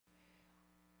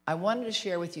I wanted to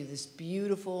share with you this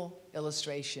beautiful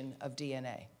illustration of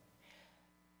DNA.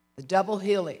 The double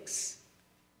helix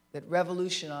that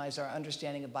revolutionized our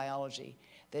understanding of biology,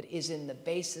 that is in the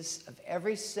basis of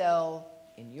every cell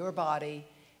in your body,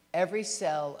 every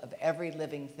cell of every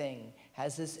living thing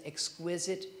has this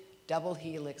exquisite double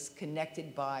helix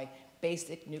connected by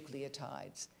basic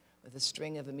nucleotides with a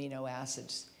string of amino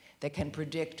acids that can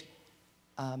predict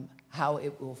how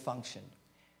it will function.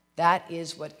 That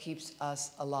is what keeps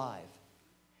us alive.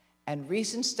 And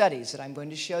recent studies that I'm going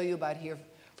to show you about here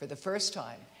for the first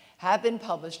time have been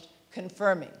published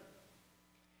confirming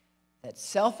that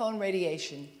cell phone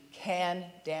radiation can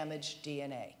damage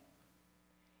DNA.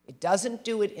 It doesn't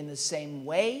do it in the same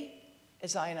way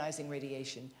as ionizing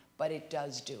radiation, but it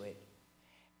does do it.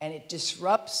 And it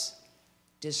disrupts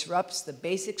the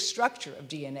basic structure of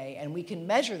DNA, and we can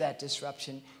measure that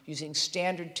disruption using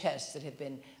standard tests that have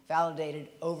been validated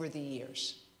over the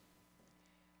years.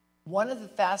 One of the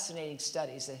fascinating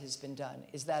studies that has been done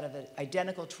is that of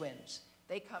identical twins.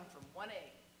 They come from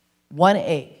one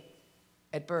egg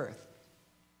at birth,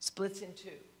 splits in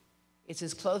two. It's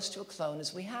as close to a clone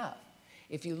as we have.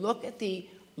 If you look at the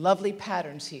lovely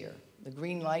patterns here, the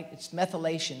green light, it's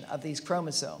methylation of these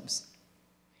chromosomes.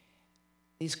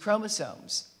 These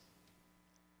chromosomes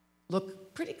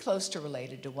look pretty close to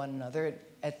related to one another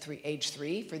at age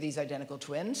 3 for these identical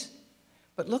twins,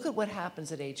 but look at what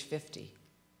happens at age 50.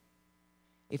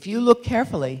 If you look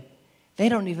carefully, they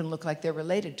don't even look like they're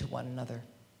related to one another.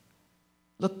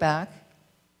 Look back,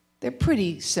 they're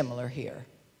pretty similar here.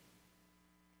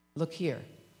 Look here.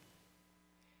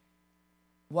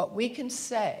 What we can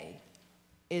say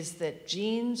is that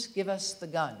genes give us the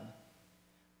gun,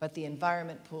 but the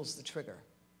environment pulls the trigger.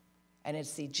 And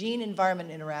it's the gene-environment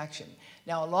interaction.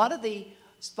 Now, a lot of the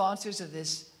sponsors of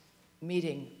this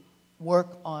meeting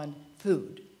work on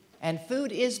food. And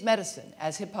food is medicine,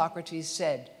 as Hippocrates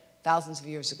said thousands of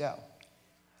years ago.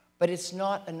 But it's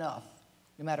not enough,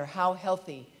 no matter how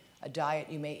healthy a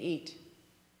diet you may eat,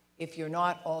 if you're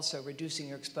not also reducing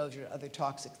your exposure to other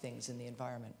toxic things in the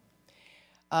environment.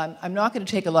 I'm not going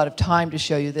to take a lot of time to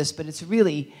show you this, but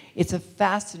it's a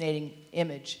fascinating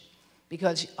image,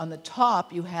 because on the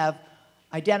top you have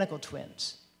identical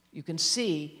twins. You can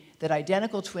see that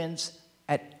identical twins,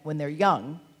 when they're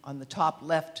young, on the top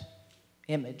left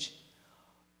image,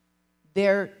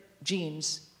 their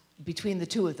genes between the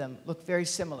two of them look very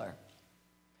similar.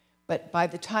 But by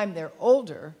the time they're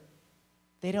older,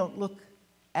 they don't look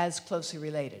as closely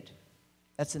related.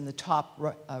 That's in the top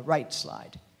right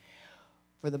slide.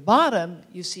 For the bottom,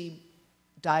 you see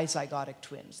dizygotic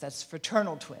twins. That's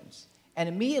fraternal twins. And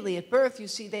immediately at birth, you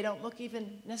see they don't look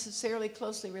even necessarily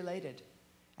closely related.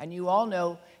 And you all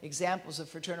know examples of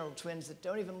fraternal twins that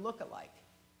don't even look alike.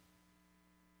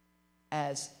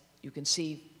 As you can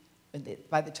see,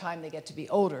 by the time they get to be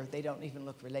older, they don't even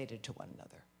look related to one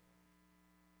another.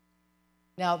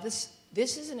 Now, this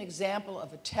is an example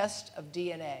of a test of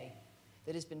DNA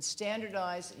that has been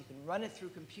standardized, and you can run it through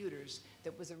computers,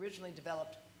 that was originally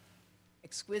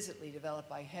exquisitely developed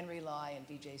by Henry Lai and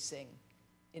Vijay Singh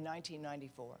in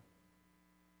 1994.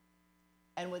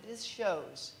 And what this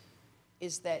shows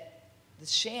is that the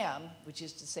sham, which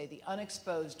is to say the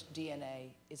unexposed DNA,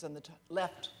 is on the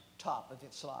left top of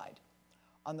your slide.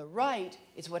 On the right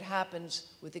is what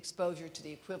happens with exposure to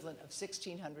the equivalent of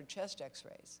 1,600 chest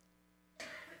x-rays,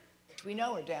 which we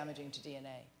know are damaging to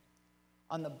DNA.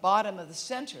 On the bottom of the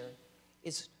center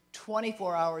is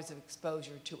 24 hours of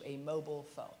exposure to a mobile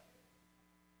phone.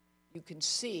 You can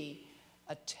see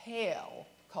a tail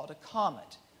called a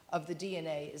comet of the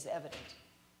DNA is evident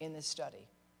in this study.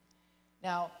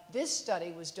 Now, this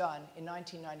study was done in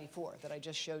 1994 that I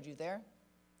just showed you there.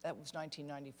 That was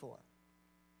 1994.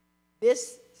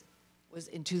 This was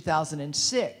in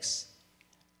 2006,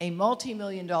 a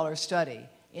multi-million-dollar study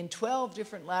in 12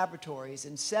 different laboratories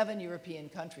in 7 European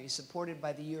countries supported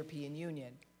by the European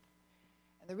Union.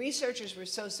 And the researchers were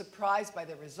so surprised by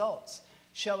the results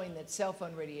showing that cell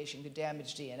phone radiation could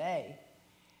damage DNA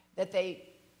that they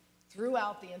threw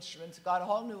out the instruments, got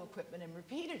all new equipment, and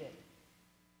repeated it.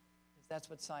 Because that's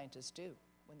what scientists do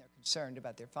when they're concerned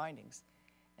about their findings.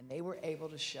 And they were able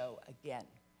to show, again,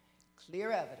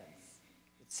 clear evidence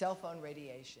that cell phone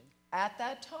radiation at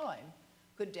that time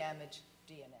could damage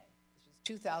DNA.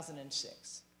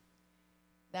 2006.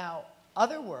 Now,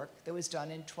 other work that was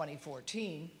done in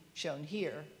 2014, shown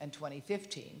here, and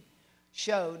 2015,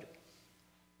 showed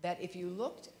that if you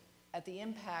looked at the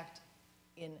impact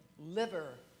in liver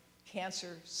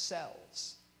cancer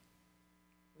cells,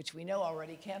 which we know are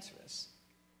already cancerous,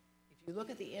 if you look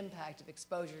at the impact of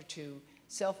exposure to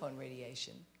cell phone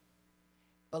radiation,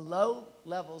 below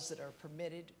levels that are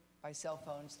permitted by cell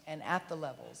phones and at the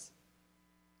levels.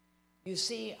 You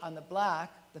see on the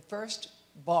black, the first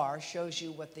bar shows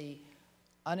you what the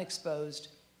unexposed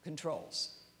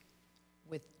controls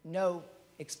with no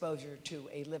exposure to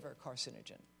a liver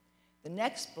carcinogen. The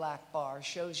next black bar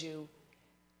shows you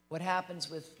what happens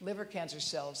with liver cancer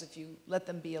cells if you let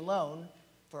them be alone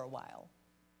for a while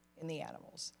in the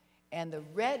animals. And the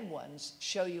red ones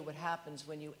show you what happens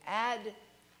when you add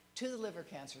to the liver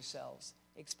cancer cells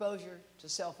exposure to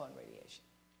cell phone radiation.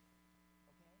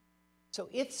 Okay? So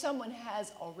if someone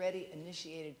has already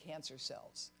initiated cancer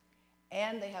cells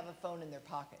and they have a phone in their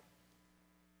pocket,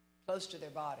 close to their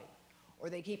body, or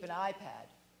they keep an iPad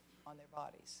on their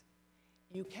bodies,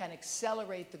 you can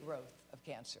accelerate the growth of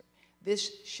cancer.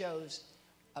 This shows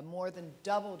a more than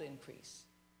doubled increase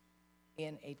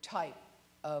in a type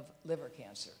of liver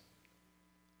cancer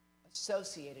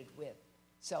associated with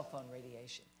cell phone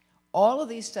radiation. All of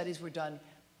these studies were done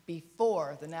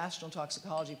before the National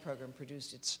Toxicology Program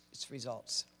produced its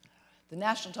results. The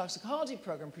National Toxicology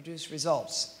Program produced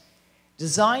results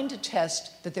designed to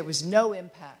test that there was no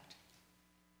impact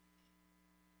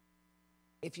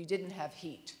if you didn't have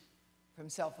heat from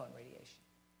cell phone radiation.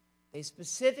 They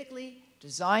specifically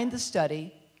designed the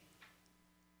study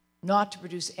not to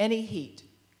produce any heat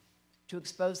to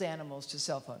expose animals to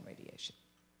cell phone radiation.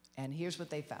 And here's what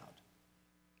they found.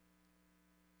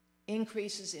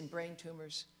 Increases in brain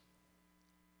tumors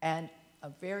and a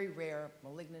very rare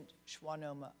malignant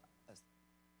schwannoma of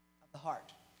the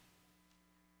heart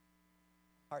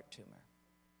tumor.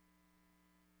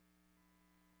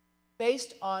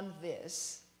 Based on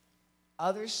this,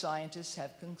 other scientists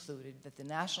have concluded that the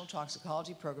National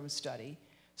Toxicology Program study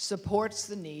supports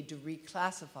the need to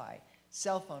reclassify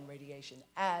cell phone radiation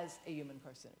as a human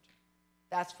carcinogen.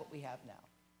 That's what we have now.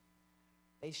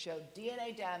 They showed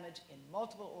DNA damage in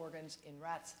multiple organs in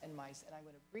rats and mice, and I'm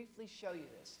going to briefly show you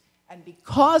this. And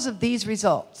because of these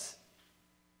results,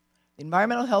 the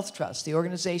Environmental Health Trust, the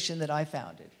organization that I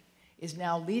founded, is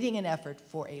now leading an effort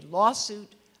for a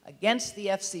lawsuit against the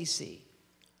FCC,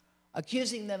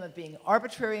 accusing them of being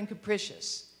arbitrary and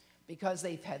capricious because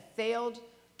they had failed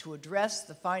to address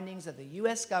the findings of the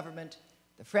US government,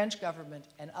 the French government,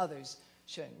 and others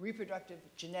showing reproductive,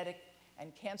 genetic,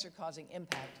 and cancer-causing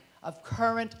impact of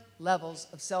current levels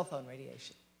of cell phone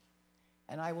radiation.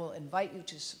 And I will invite you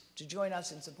to join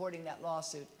us in supporting that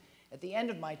lawsuit at the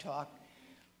end of my talk,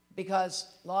 because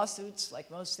lawsuits, like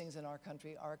most things in our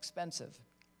country, are expensive.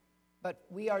 But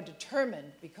we are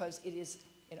determined, because it is,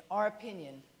 in our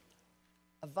opinion,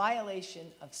 a violation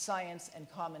of science and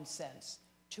common sense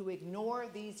to ignore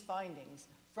these findings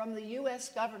from the US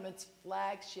government's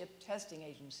flagship testing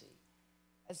agency.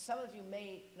 As some of you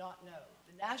may not know,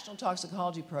 the National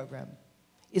Toxicology Program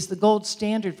is the gold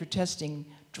standard for testing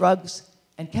drugs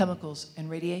and chemicals and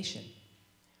radiation.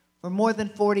 For more than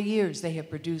 40 years, they have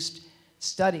produced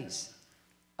studies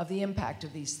of the impact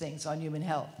of these things on human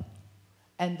health.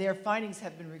 And their findings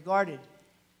have been regarded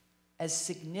as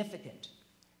significant.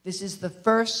 This is the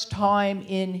first time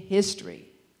in history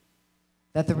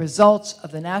that the results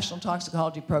of the National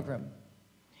Toxicology Program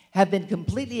have been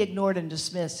completely ignored and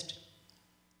dismissed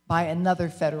by another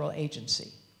federal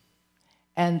agency.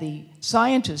 And the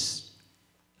scientists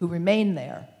who remain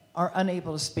there are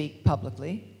unable to speak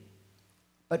publicly,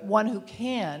 but one who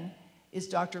can is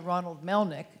Dr. Ronald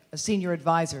Melnick, a senior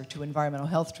advisor to Environmental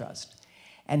Health Trust.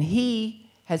 And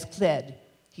he has said,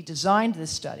 he designed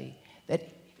this study, that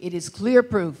it is clear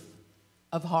proof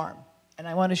of harm. And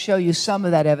I want to show you some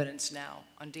of that evidence now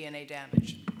on DNA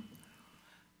damage.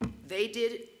 They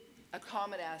did a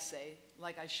comet assay,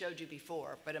 like I showed you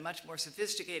before, but a much more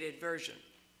sophisticated version.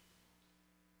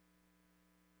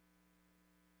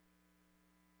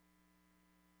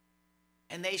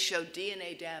 And they showed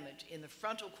DNA damage in the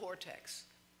frontal cortex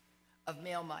of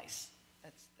male mice.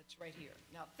 That's right here.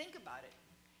 Now think about it.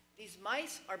 These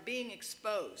mice are being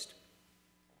exposed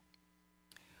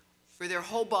for their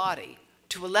whole body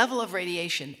to a level of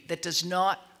radiation that does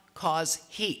not cause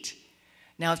heat.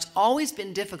 Now, it's always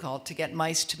been difficult to get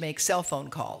mice to make cell phone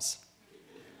calls.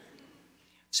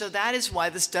 So that is why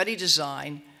the study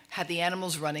design had the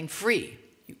animals running free.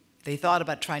 They thought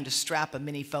about trying to strap a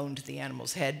mini phone to the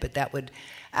animal's head, but that would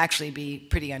actually be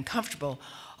pretty uncomfortable.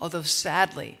 Although,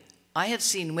 sadly, I have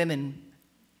seen women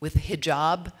with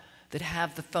hijab that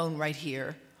have the phone right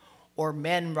here, or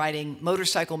men riding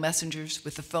motorcycle messengers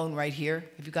with the phone right here.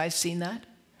 Have you guys seen that?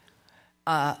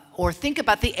 Or think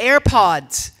about the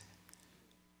AirPods.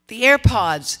 The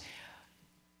AirPods.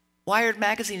 Wired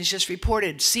Magazine has just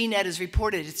reported, CNET has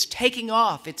reported, it's taking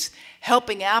off. It's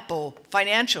helping Apple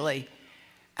financially.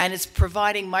 And it's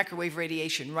providing microwave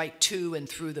radiation right to and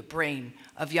through the brain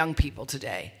of young people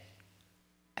today.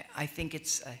 I think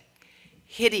it's a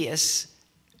hideous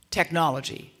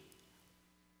technology,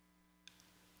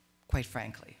 quite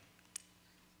frankly,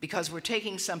 because we're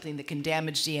taking something that can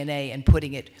damage DNA and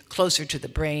putting it closer to the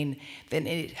brain than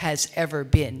it has ever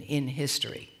been in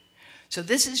history. So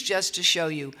this is just to show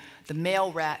you the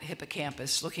male rat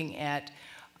hippocampus looking at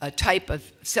a type of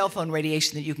cell phone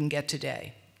radiation that you can get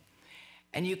today.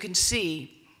 And you can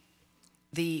see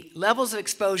the levels of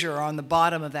exposure are on the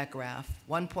bottom of that graph,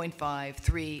 1.5,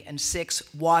 3, and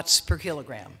 6 watts per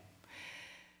kilogram.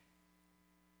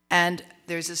 And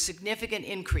there's a significant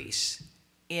increase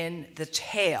in the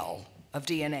tail of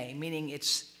DNA, meaning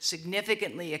it's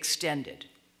significantly extended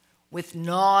with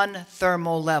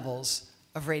non-thermal levels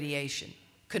of radiation,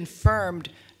 confirmed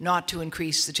not to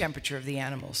increase the temperature of the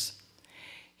animals.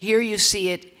 Here you see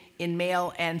it in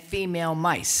male and female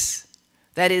mice.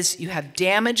 That is, you have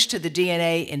damage to the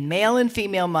DNA in male and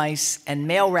female mice and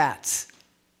male rats.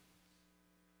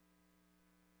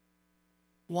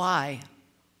 Why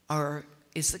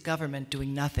is the government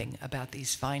doing nothing about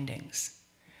these findings?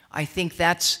 I think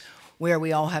that's where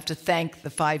we all have to thank the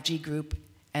 5G group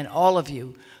and all of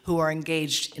you who are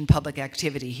engaged in public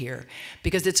activity here,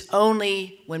 because it's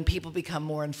only when people become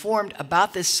more informed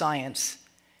about this science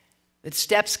that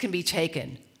steps can be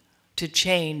taken to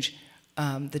change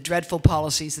the dreadful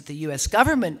policies that the US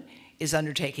government is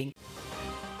undertaking.